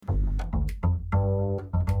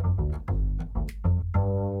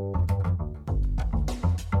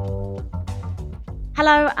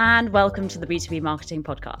Hello and welcome to the B2B Marketing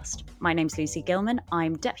Podcast. My name's Lucy Gilman.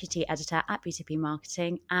 I'm Deputy Editor at B2B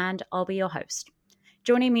Marketing and I'll be your host.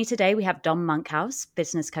 Joining me today, we have Dom Monkhouse,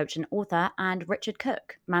 business coach and author, and Richard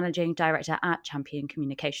Cook, Managing Director at Champion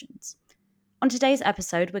Communications. On today's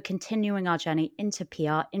episode, we're continuing our journey into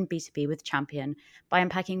PR in B2B with Champion by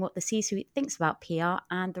unpacking what the C-suite thinks about PR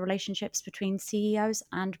and the relationships between CEOs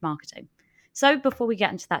and marketing. So before we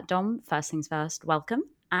get into that, Dom, first things first, welcome.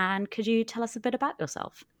 And could you tell us a bit about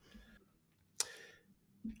yourself?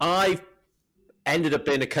 I ended up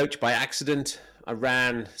being a coach by accident. I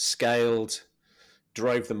ran, scaled,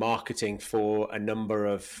 drove the marketing for a number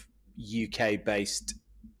of UK-based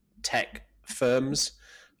tech firms.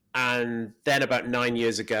 And then about 9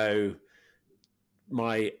 years ago,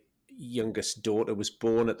 my youngest daughter was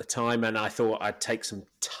born at the time, and I thought I'd take some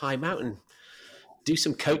time out and do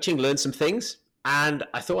some coaching, learn some things. And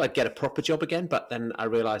I thought I'd get a proper job again, but then I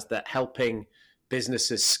realized that helping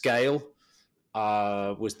businesses scale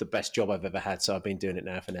was the best job I've ever had. So I've been doing it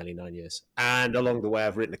now for nearly 9 years. And along the way,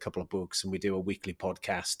 I've written a couple of books, and we do a weekly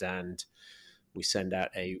podcast, and we send out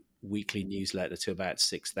a weekly newsletter to about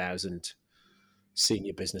 6,000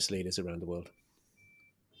 senior business leaders around the world.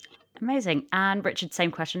 Amazing. And Richard, same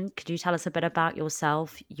question. Could you tell us a bit about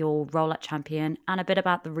yourself, your role at Champion, and a bit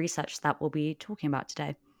about the research that we'll be talking about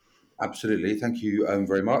today? Absolutely. Thank you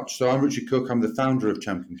very much. So I'm Richard Cook. I'm the founder of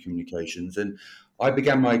Champion Communications, and I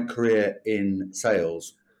began my career in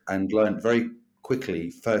sales and learned very quickly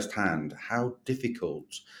firsthand how difficult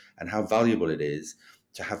and how valuable it is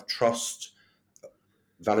to have trust,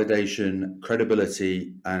 validation,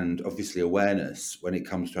 credibility, and obviously awareness when it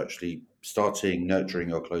comes to actually starting,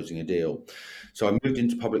 nurturing, or closing a deal. So I moved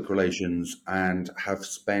into public relations and have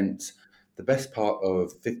spent the best part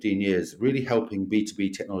of 15 years really helping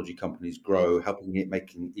B2B technology companies grow,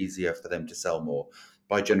 making it easier for them to sell more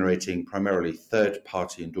by generating primarily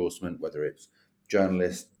third-party endorsement, whether it's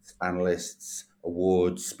journalists, analysts,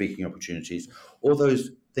 awards, speaking opportunities, all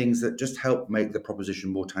those things that just help make the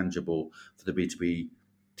proposition more tangible for the B2B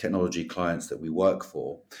technology clients that we work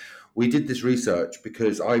for. We did this research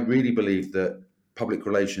because I really believe that public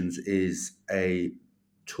relations is a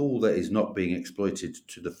tool that is not being exploited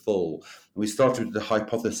to the full. We started with the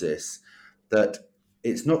hypothesis that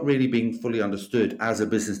it's not really being fully understood as a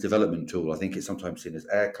business development tool. I think it's sometimes seen as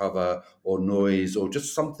air cover or noise or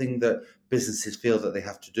just something that businesses feel that they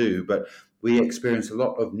have to do. But we experience a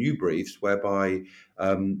lot of new briefs whereby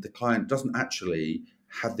the client doesn't actually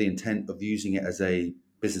have the intent of using it as a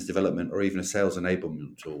business development or even a sales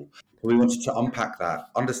enablement tool. We wanted to unpack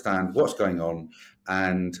that, understand what's going on,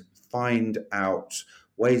 and find out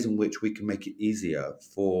ways in which we can make it easier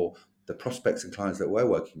for the prospects and clients that we're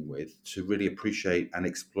working with to really appreciate and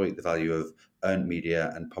exploit the value of earned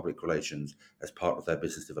media and public relations as part of their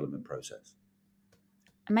business development process.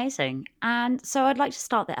 Amazing. And so I'd like to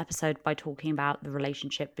start the episode by talking about the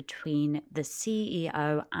relationship between the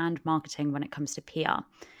CEO and marketing when it comes to PR.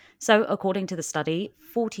 So according to the study,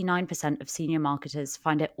 49% of senior marketers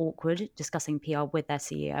find it awkward discussing PR with their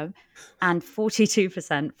CEO, and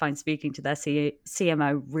 42% find speaking to their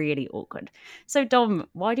CMO really awkward. So Dom,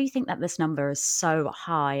 why do you think that this number is so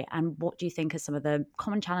high, and what do you think are some of the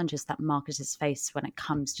common challenges that marketers face when it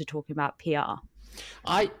comes to talking about PR?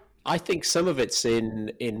 I think some of it's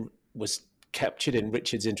was captured in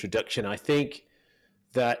Richard's introduction. I think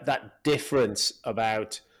that difference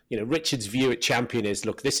about Richard's view at Champion is,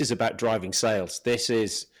 look, this is about driving sales. This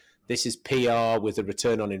is PR with a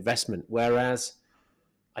return on investment. Whereas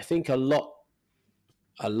I think a lot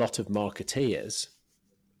of marketeers,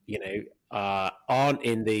 aren't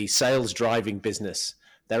in the sales driving business.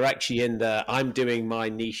 They're actually in I'm doing my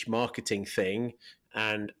niche marketing thing,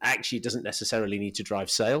 and actually doesn't necessarily need to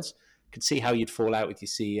drive sales. Could see how you'd fall out with your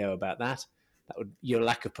CEO about that. Your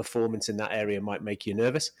lack of performance in that area might make you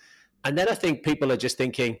nervous. And then I think people are just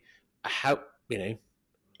thinking,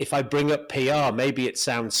 if I bring up PR, maybe it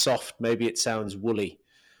sounds soft, maybe it sounds woolly.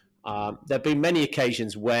 There have been many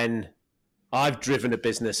occasions when I've driven a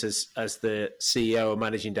business as the CEO or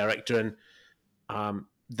managing director, and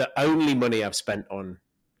the only money I've spent on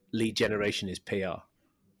lead generation is PR.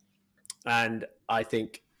 And I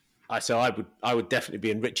think, I would definitely be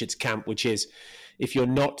in Richard's camp, which is, if you're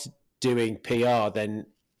not doing PR, then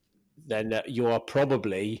you are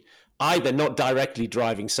probably either not directly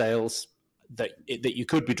driving sales that you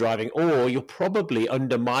could be driving, or you're probably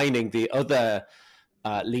undermining the other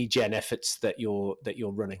lead gen efforts that you're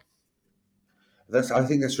running. I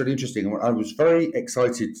think that's really interesting. I was very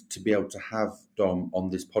excited to be able to have Dom on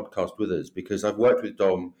this podcast with us, because I've worked with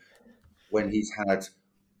Dom when he's had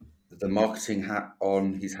the marketing hat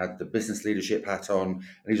on, he's had the business leadership hat on,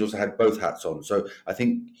 and he's also had both hats on. So I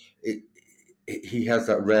think he has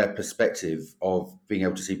that rare perspective of being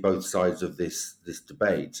able to see both sides of this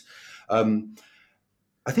debate.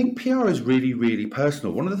 I think PR is really, really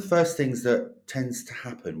personal. One of the first things that tends to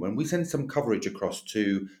happen when we send some coverage across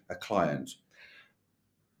to a client,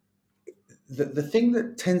 the thing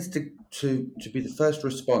that tends to be the first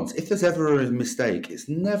response, if there's ever a mistake, it's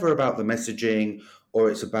never about the messaging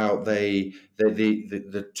or it's about the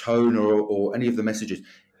tone or any of the messages.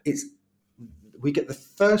 We get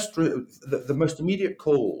the most immediate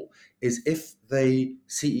call is if the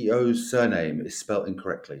CEO's surname is spelt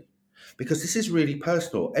incorrectly, because this is really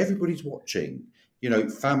personal. Everybody's watching,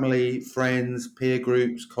 family, friends, peer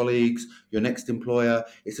groups, colleagues, your next employer.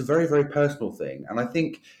 It's a very, very personal thing. And I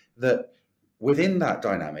think that within that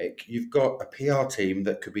dynamic, you've got a PR team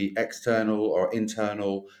that could be external or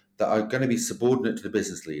internal that are going to be subordinate to the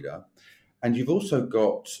business leader. And you've also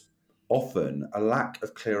got often a lack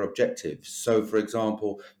of clear objectives. So, for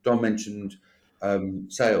example, Don mentioned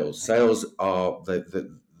sales. Sales are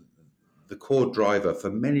the core driver for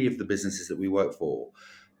many of the businesses that we work for.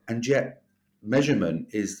 And yet measurement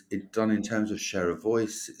is done in terms of share of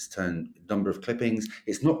voice, it's number of clippings.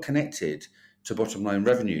 It's not connected to bottom line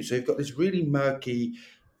revenue. So you've got this really murky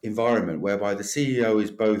environment whereby the CEO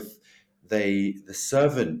is both the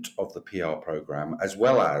servant of the PR program as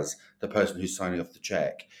well as the person who's signing off the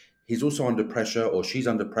check. He's also under pressure, or she's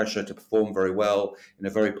under pressure to perform very well in a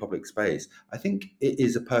very public space. I think it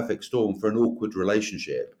is a perfect storm for an awkward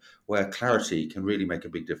relationship where clarity can really make a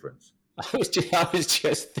big difference. I was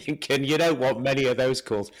just thinking, you don't want many of those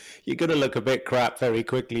calls. You're going to look a bit crap very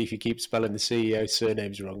quickly if you keep spelling the CEO's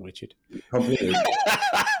surnames wrong, Richard. Completely.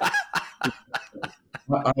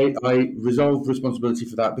 I resolve responsibility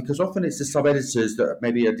for that because often it's the sub-editors that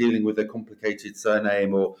maybe are dealing with a complicated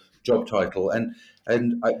surname or job title.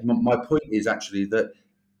 My point is actually that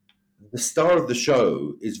the star of the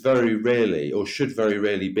show is very rarely, or should very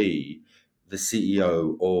rarely be, the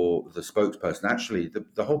CEO or the spokesperson. Actually,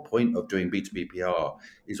 the whole point of doing B2B PR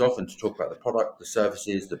is often to talk about the product, the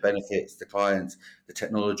services, the benefits, the clients, the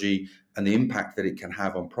technology, and the impact that it can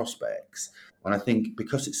have on prospects. And I think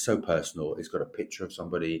because it's so personal, it's got a picture of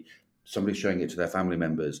somebody showing it to their family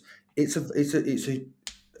members. You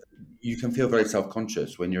can feel very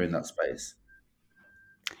self-conscious when you're in that space.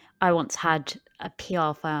 I once had a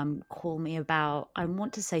PR firm call me about, I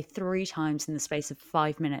want to say 3 times in the space of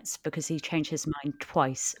 5 minutes, because he changed his mind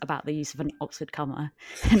twice about the use of an Oxford comma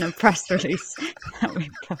in a press release that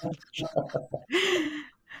we published.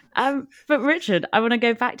 But Richard, I want to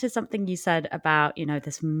go back to something you said about,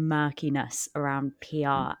 this murkiness around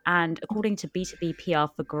PR. And according to B2B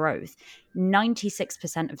PR for Growth,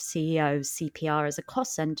 96% of CEOs see PR as a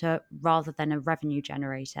cost center rather than a revenue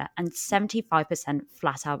generator. And 75%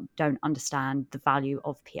 flat out don't understand the value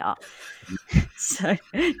of PR. So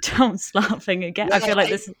Tom's laughing again. I feel like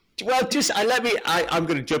this... Well, I'm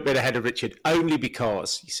going to jump in ahead of Richard, only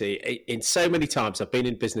because, you see, in so many times I've been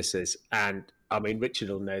in businesses, and I mean, Richard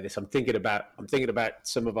will know this. I'm thinking about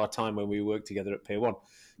some of our time when we worked together at Pier 1,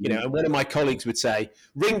 and one of my colleagues would say,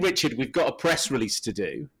 "Ring Richard, we've got a press release to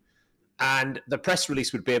do." And the press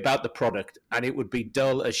release would be about the product, and it would be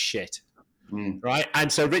dull as shit. Right.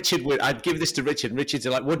 And so I'd give this to Richard, and Richard's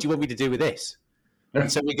like, "What do you want me to do with this?" And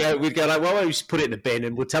so we'd go like, well, we'll just put it in the bin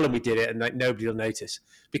and we'll tell them we did it, and like, nobody will notice.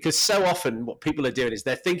 Because so often what people are doing is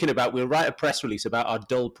they're thinking about, we'll write a press release about our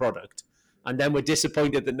dull product, and then we're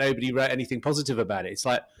disappointed that nobody wrote anything positive about it. It's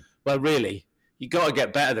like, well, really, you got to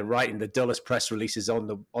get better than writing the dullest press releases on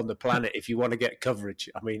the planet if you want to get coverage.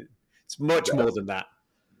 I mean, it's much more than that.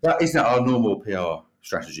 That isn't our normal PR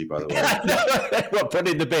strategy, by the way. What, put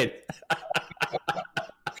it in the bin?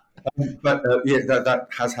 But that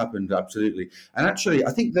has happened, absolutely. And actually,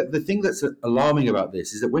 I think that the thing that's alarming about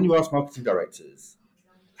this is that when you ask marketing directors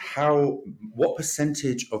what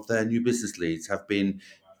percentage of their new business leads have been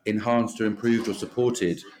enhanced or improved or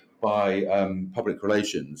supported by public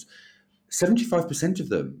relations, 75% of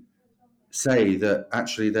them say that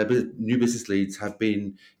actually their new business leads have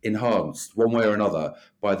been enhanced one way or another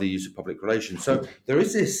by the use of public relations. So there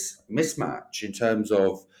is this mismatch in terms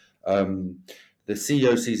of the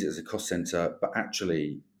CEO sees it as a cost center, but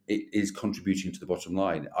actually it is contributing to the bottom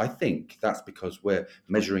line. I think that's because we're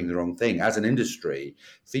measuring the wrong thing. As an industry,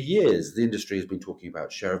 for years, the industry has been talking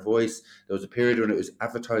about share of voice. There was a period when it was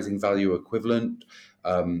advertising value equivalent.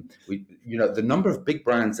 The number of big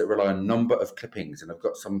brands that rely on number of clippings, and I've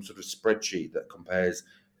got some sort of spreadsheet that compares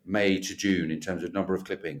May to June in terms of number of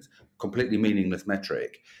clippings, completely meaningless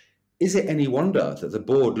metric. Is it any wonder that the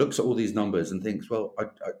board looks at all these numbers and thinks, well,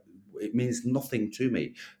 it means nothing to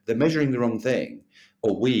me. They're measuring the wrong thing,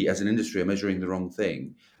 or we as an industry are measuring the wrong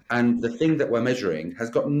thing. And the thing that we're measuring has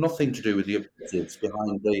got nothing to do with the objectives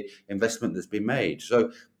behind the investment that's been made.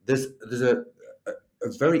 So there's a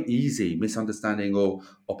very easy misunderstanding or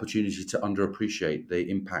opportunity to underappreciate the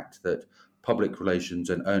impact that public relations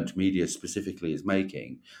and earned media specifically is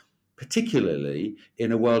making, particularly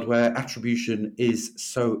in a world where attribution is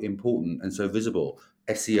so important and so visible.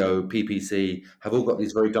 SEO, PPC have all got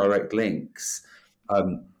these very direct links.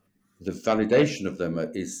 The validation of them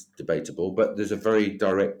is debatable, but there's a very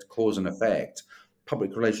direct cause and effect.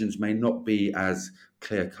 Public relations may not be as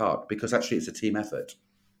clear cut because actually it's a team effort.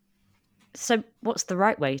 So what's the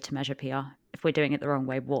right way to measure PR? If we're doing it the wrong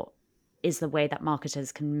way, what is the way that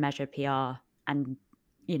marketers can measure PR and,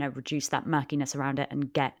 reduce that murkiness around it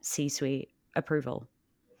and get C-suite approval?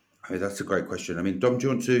 I mean, that's a great question. I mean, Dom, do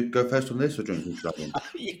you want to go first on this, or do you want to start on?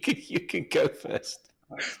 You can go first.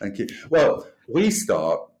 Thank you. Well, we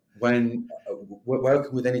start when we're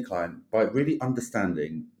working with any client by really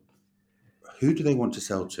understanding who do they want to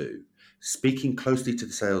sell to, speaking closely to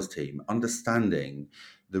the sales team, understanding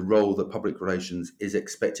the role that public relations is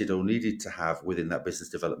expected or needed to have within that business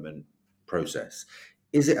development process.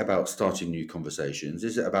 Is it about starting new conversations?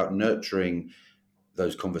 Is it about nurturing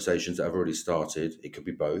those conversations that have already started? It could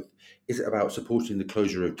be both. Is it about supporting the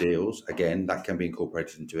closure of deals? Again, that can be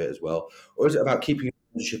incorporated into it as well. Or is it about keeping a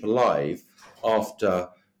relationship alive after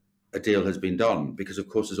a deal has been done? Because of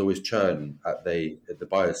course, there's always churn at the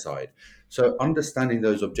buyer side. So understanding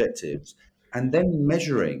those objectives and then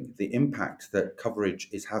measuring the impact that coverage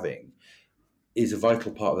is having is a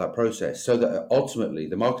vital part of that process, so that ultimately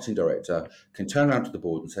the marketing director can turn around to the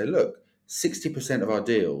board and say, look, 60% of our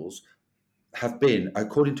deals have been,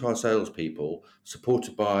 according to our salespeople,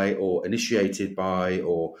 supported by or initiated by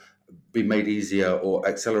or been made easier or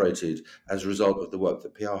accelerated as a result of the work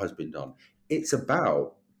that PR has been done. It's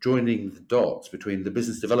about joining the dots between the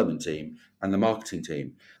business development team and the marketing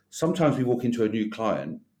team. Sometimes we walk into a new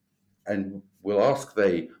client and we'll ask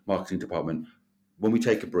the marketing department, when we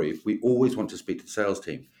take a brief, we always want to speak to the sales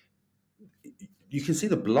team. You can see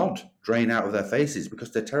the blood drain out of their faces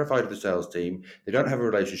because they're terrified of the sales team. They don't have a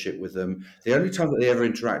relationship with them. The only time that they ever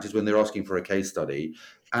interact is when they're asking for a case study.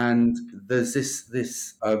 And there's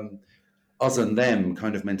this us and them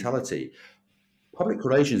kind of mentality. Public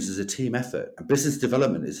relations is a team effort, and business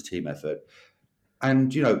development is a team effort.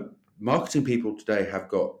 And, marketing people today have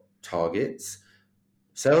got targets.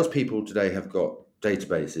 Salespeople today have got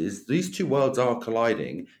databases. These two worlds are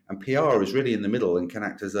colliding, and PR is really in the middle and can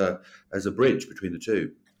act as a bridge between the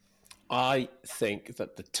two. I think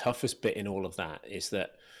that the toughest bit in all of that is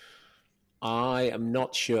that I am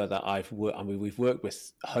not sure that we've worked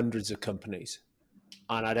with hundreds of companies,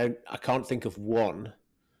 and I can't think of one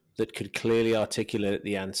that could clearly articulate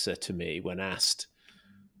the answer to me when asked,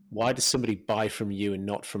 why does somebody buy from you and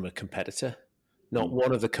not from a competitor? Not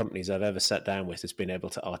one of the companies I've ever sat down with has been able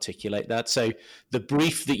to articulate that. So the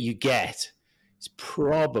brief that you get is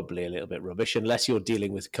probably a little bit rubbish, unless you're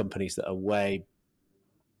dealing with companies that are way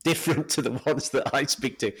different to the ones that I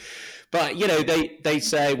speak to. But, they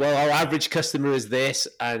say, well, our average customer is this,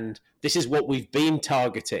 and this is what we've been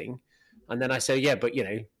targeting. And then I say, yeah, but,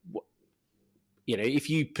 if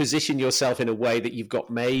you position yourself in a way that you've got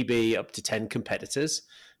maybe up to 10 competitors,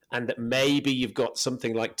 and that maybe you've got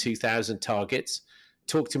something like 2,000 targets,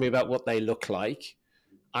 talk to me about what they look like.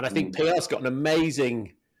 And I think PR's got an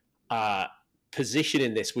amazing position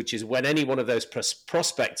in this, which is when any one of those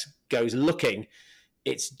prospects goes looking,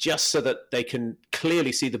 it's just so that they can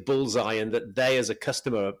clearly see the bullseye and that they as a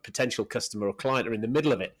customer, a potential customer or client, are in the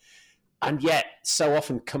middle of it. And yet so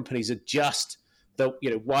often companies are just,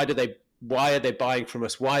 why are they buying from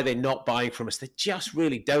us? Why are they not buying from us? They just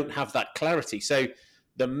really don't have that clarity. So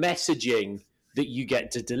the messaging that you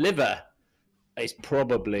get to deliver is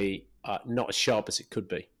probably not as sharp as it could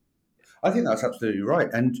be. I think that's absolutely right.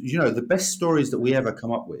 And, the best stories that we ever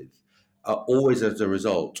come up with are always as a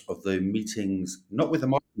result of the meetings, not with the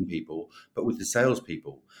marketing people, but with the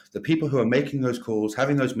salespeople, the people who are making those calls,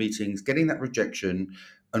 having those meetings, getting that rejection,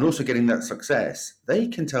 and also getting that success. They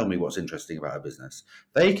can tell me what's interesting about a business.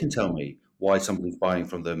 They can tell me why somebody's buying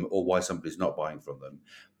from them or why somebody's not buying from them.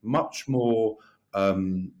 Much more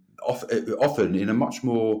often in a much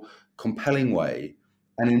more compelling way,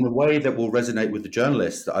 and in a way that will resonate with the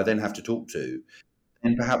journalists that I then have to talk to,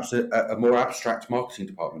 and perhaps a more abstract marketing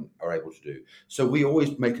department are able to do. So we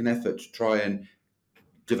always make an effort to try and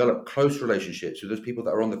develop close relationships with those people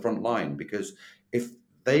that are on the front line, because if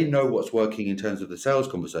they know what's working in terms of the sales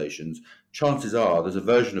conversations, chances are there's a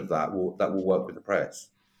version of that will work with the press.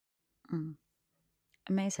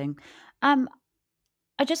 Amazing.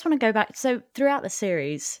 I just want to go back. So throughout the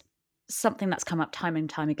series, something that's come up time and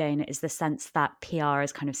time again is the sense that PR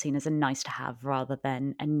is kind of seen as a nice to have rather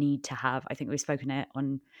than a need to have. I think we've spoken it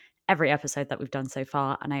on every episode that we've done so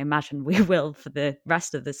far, and I imagine we will for the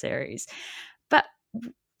rest of the series. But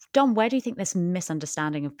Dom, where do you think this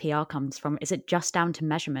misunderstanding of PR comes from? Is it just down to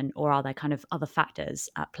measurement, or are there kind of other factors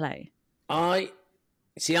at play? I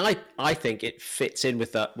think it fits in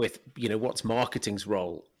with that, with, you know, what's marketing's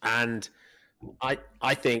role. And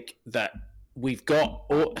I think that we've got,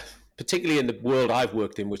 particularly in the world I've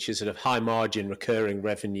worked in, which is sort of high margin, recurring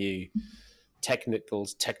revenue, technical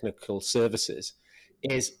services,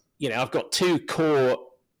 is, you know, I've got two core,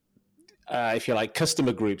 if you like,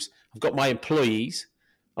 customer groups. I've got my employees.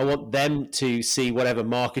 I want them to see whatever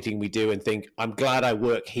marketing we do and think, I'm glad I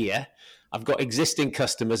work here. I've got existing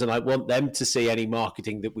customers and I want them to see any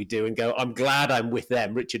marketing that we do and go, I'm glad I'm with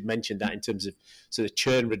them. Richard mentioned that in terms of sort of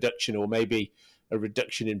churn reduction, or maybe a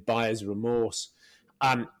reduction in buyer's remorse.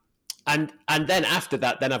 And then after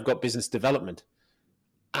that, then I've got business development.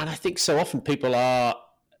 And I think so often people are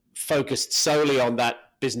focused solely on that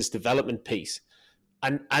business development piece.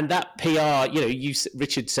 And that PR, you know,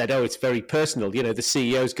 Richard said, oh, it's very personal. You know, the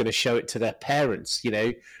CEO is going to show it to their parents, you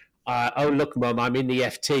know. Oh, look, Mum, I'm in the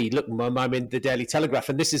FT. Look, Mum, I'm in the Daily Telegraph.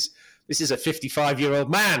 And this is a 55-year-old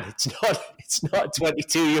man. It's not a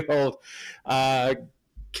 22-year-old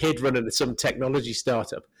kid running some technology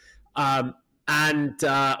startup. Or,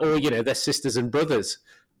 you know, their sisters and brothers.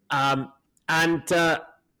 And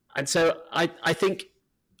so I think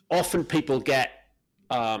often people get,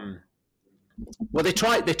 well, they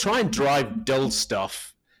try and drive dull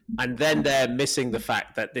stuff, and then they're missing the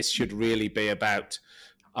fact that this should really be about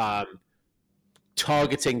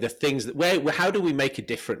targeting the things that how do we make a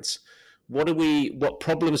difference? What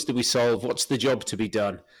problems do we solve? What's the job to be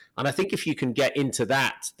done? And I think if you can get into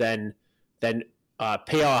that, then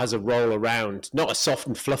PR has a role around, not a soft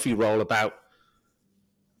and fluffy role about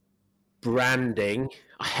branding.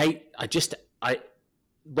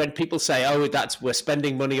 When people say, oh, we're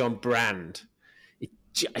spending money on brand,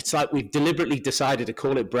 it's like we've deliberately decided to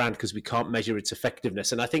call it brand because we can't measure its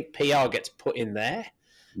effectiveness. And I think PR gets put in there.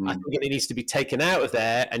 I think it needs to be taken out of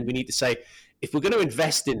there, and we need to say, if we're going to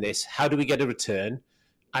invest in this, how do we get a return?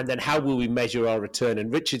 And then how will we measure our return?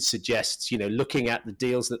 And Richard suggests, you know, looking at the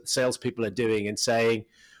deals that the salespeople are doing and saying,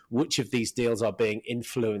 which of these deals are being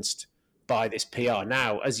influenced by this PR?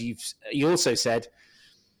 Now, as you also said,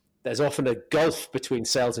 there's often a gulf between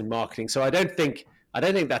sales and marketing. So I don't think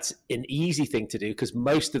that's an easy thing to do, because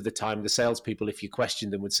most of the time the salespeople, if you question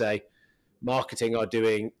them, would say marketing are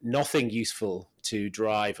doing nothing useful to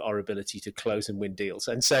drive our ability to close and win deals.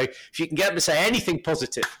 And so if you can get them to say anything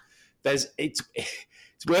positive, it's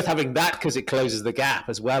worth having that, because it closes the gap,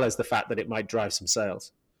 as well as the fact that it might drive some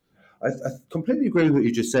sales. I completely agree with what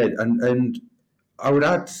you just said. And I would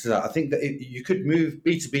add to that, I think that you could move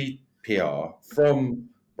B2B PR from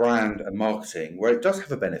brand and marketing, where it does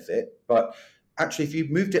have a benefit, but actually if you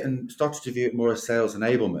moved it and started to view it more as sales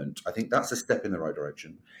enablement, I think that's a step in the right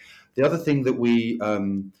direction. The other thing that we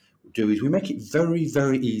do is we make it very,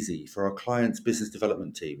 very easy for our clients' business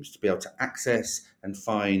development teams to be able to access and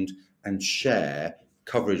find and share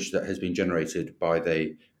coverage that has been generated by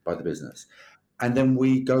the business. And then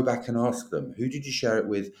we go back and ask them, who did you share it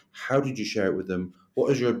with? How did you share it with them? What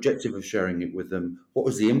was your objective of sharing it with them? What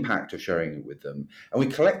was the impact of sharing it with them? And we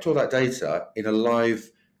collect all that data in a live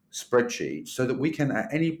spreadsheet so that we can, at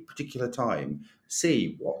any particular time,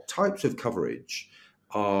 see what types of coverage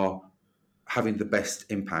are having the best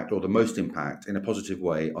impact or the most impact in a positive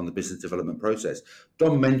way on the business development process.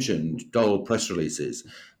 Dom mentioned dull press releases,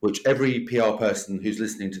 which every PR person who's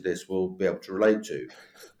listening to this will be able to relate to.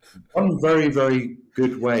 One very, very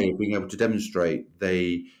good way of being able to demonstrate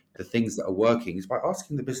the things that are working is by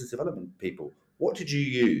asking the business development people, what did you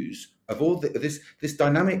use of all this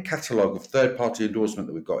dynamic catalogue of third-party endorsement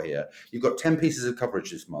that we've got here? You've got 10 pieces of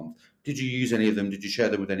coverage this month. Did you use any of them? Did you share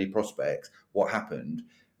them with any prospects? What happened?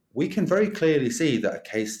 We can very clearly see that a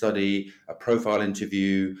case study, a profile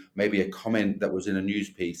interview, maybe a comment that was in a news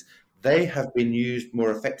piece, they have been used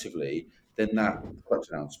more effectively than that product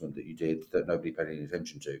announcement that you did that nobody paid any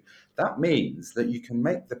attention to. That means that you can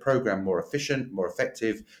make the program more efficient, more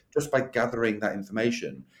effective, just by gathering that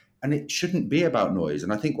information. And it shouldn't be about noise.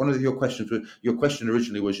 And I think one of your question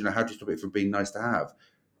originally was, how do you stop it from being nice to have?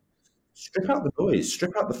 Strip out the noise,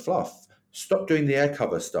 strip out the fluff. Stop doing the air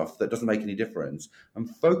cover stuff that doesn't make any difference, and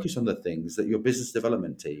focus on the things that your business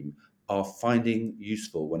development team are finding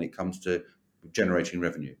useful when it comes to generating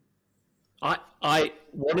revenue.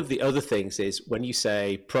 One of the other things is when you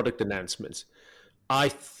say product announcements,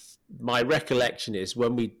 my recollection is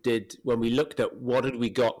when we looked at what had we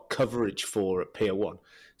got coverage for at Pier 1,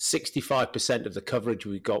 65% of the coverage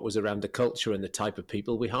we got was around the culture and the type of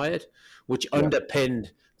people we hired, which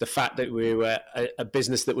underpinned the fact that we were a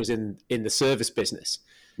business that was in the service business.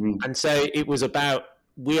 And so it was about,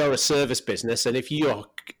 we are a service business, and if you're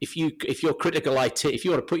critical IT, if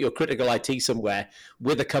you want to put your critical IT somewhere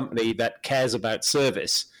with a company that cares about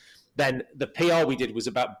service, then the PR we did was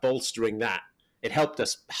about bolstering that. It helped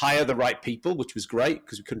us hire the right people, which was great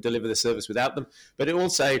because we couldn't deliver the service without them. But it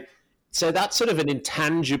also, so that's sort of an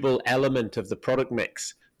intangible element of the product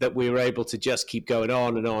mix that we were able to just keep going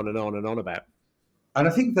on and on and on and on about. And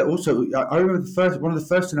I think that also, I remember one of the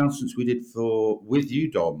first announcements we did with you,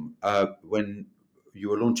 Dom, when you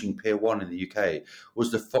were launching Pier 1 in the UK,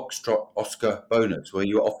 was the Foxtrot Oscar bonus, where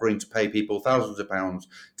you were offering to pay people thousands of pounds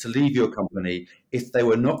to leave your company if they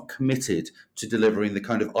were not committed to delivering the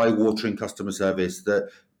kind of eye-watering customer service that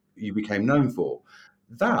you became known for.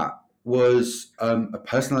 That was a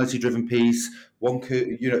personality-driven piece. One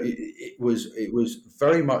could, it was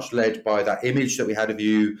very much led by that image that we had of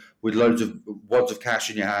you with loads of wads of cash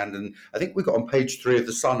in your hand, and I think we got on page 3 of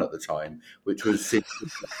the Sun at the time, which was.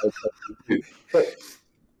 But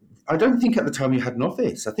I don't think at the time you had an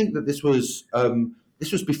office. I think that this was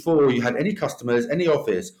before you had any customers, any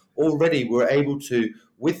office. Already, we were able to,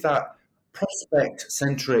 with that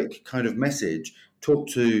prospect-centric kind of message, talk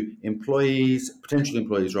to employees, potential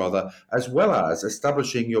employees rather, as well as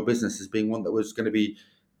establishing your business as being one that was going to be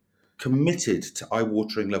committed to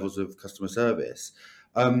eye-watering levels of customer service.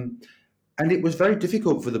 And it was very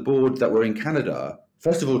difficult for the board that were in Canada,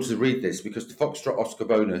 first of all, to read this, because the Foxtrot Oscar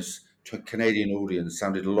bonus to a Canadian audience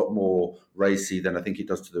sounded a lot more racy than I think it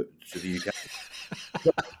does to the UK.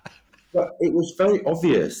 But it was very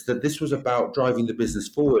obvious that this was about driving the business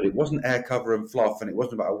forward. It wasn't air cover and fluff, and it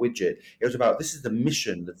wasn't about a widget. It was about, this is the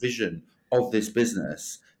mission, the vision of this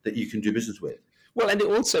business that you can do business with. Well, and it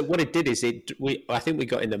also, what it did is I think we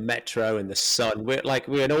got in the Metro and the Sun. We're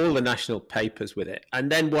in all the national papers with it.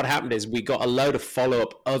 And then what happened is we got a load of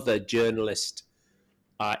follow-up other journalist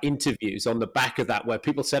interviews on the back of that, where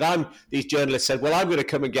people said, these journalists said, well, I'm going to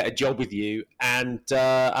come and get a job with you, and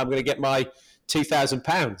I'm going to get my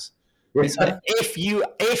 £2,000. It's like, if you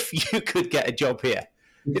could get a job here,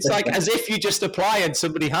 it's like as if you just apply and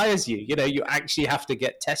somebody hires you. You actually have to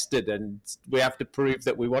get tested, and we have to prove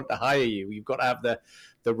that we want to hire you. You've got to have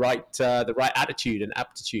the right attitude and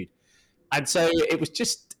aptitude. And so it was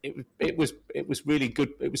really good.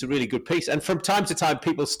 It was a really good piece. And from time to time,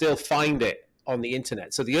 people still find it on the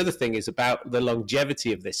internet. So the other thing is about the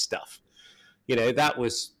longevity of this stuff. That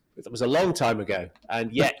was a long time ago,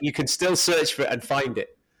 and yet you can still search for it and find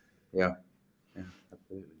it. Yeah,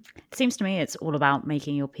 absolutely. It seems to me it's all about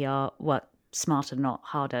making your PR work smarter, not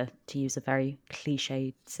harder, to use a very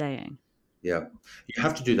cliched saying. Yeah, you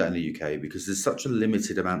have to do that in the UK because there's such a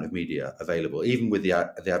limited amount of media available, even with the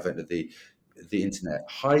advent of the internet.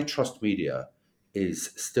 High trust media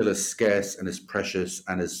is still as scarce and as precious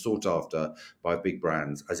and as sought after by big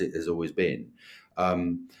brands as it has always been. I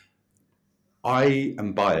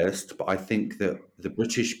am biased, but I think that the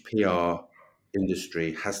British PR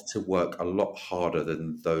industry has to work a lot harder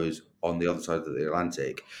than those on the other side of the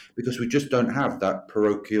Atlantic, because we just don't have that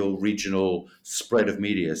parochial, regional spread of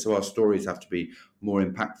media. So our stories have to be more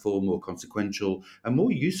impactful, more consequential, and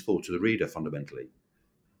more useful to the reader fundamentally.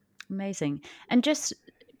 Amazing. And just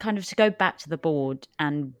kind of to go back to the board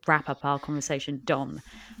and wrap up our conversation, Dom,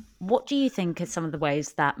 what do you think are some of the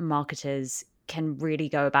ways that marketers can really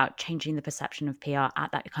go about changing the perception of PR at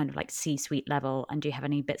that kind of like C-suite level? And do you have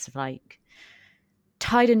any bits of like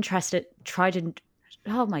tried and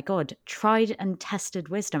tested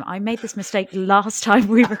wisdom? I made this mistake last time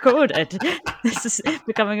we recorded. This is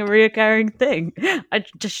becoming a reoccurring thing. I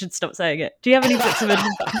just should stop saying it. Do you have any bits of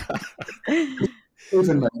methods?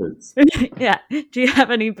 Yeah. Do you have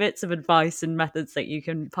any bits of advice and methods that you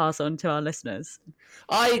can pass on to our listeners?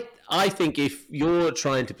 I think if you're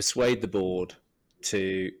trying to persuade the board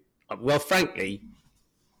to, well, frankly,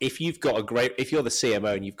 if you're the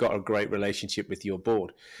CMO and you've got a great relationship with your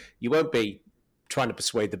board, you won't be trying to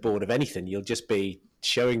persuade the board of anything. You'll just be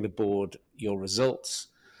showing the board your results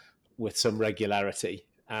with some regularity,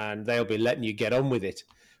 and they'll be letting you get on with it.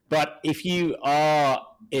 But if you are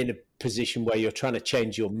in a position where you're trying to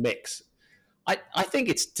change your mix, I think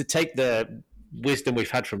it's to take the wisdom we've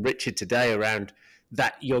had from Richard today around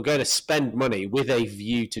that you're going to spend money with a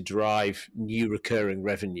view to drive new recurring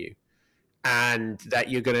revenue, and that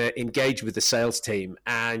you're going to engage with the sales team,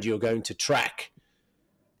 and you're going to track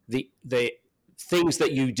the things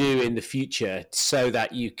that you do in the future so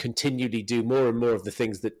that you continually do more and more of the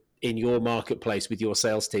things that in your marketplace with your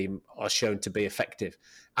sales team are shown to be effective,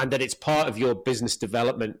 and that it's part of your business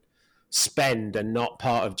development spend and not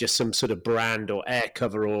part of just some sort of brand or air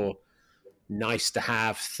cover or nice to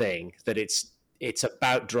have thing, that it's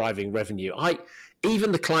about driving revenue.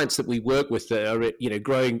 Even the clients that we work with that are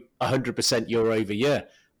growing 100% year over year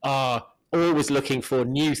are always looking for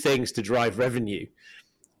new things to drive revenue,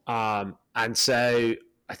 and so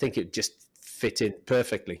I think it just fit in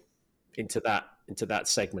perfectly into that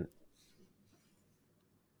segment.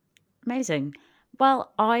 Amazing.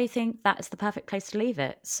 Well, I think that's the perfect place to leave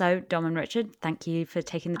it. So, Dom and Richard, thank you for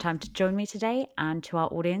taking the time to join me today. And to our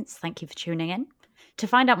audience, thank you for tuning in. To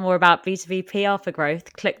find out more about B2B PR for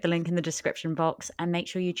growth, click the link in the description box and make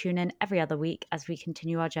sure you tune in every other week as we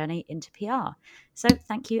continue our journey into PR. So,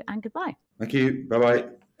 thank you and goodbye. Thank you. Bye-bye.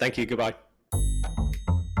 Thank you. Goodbye.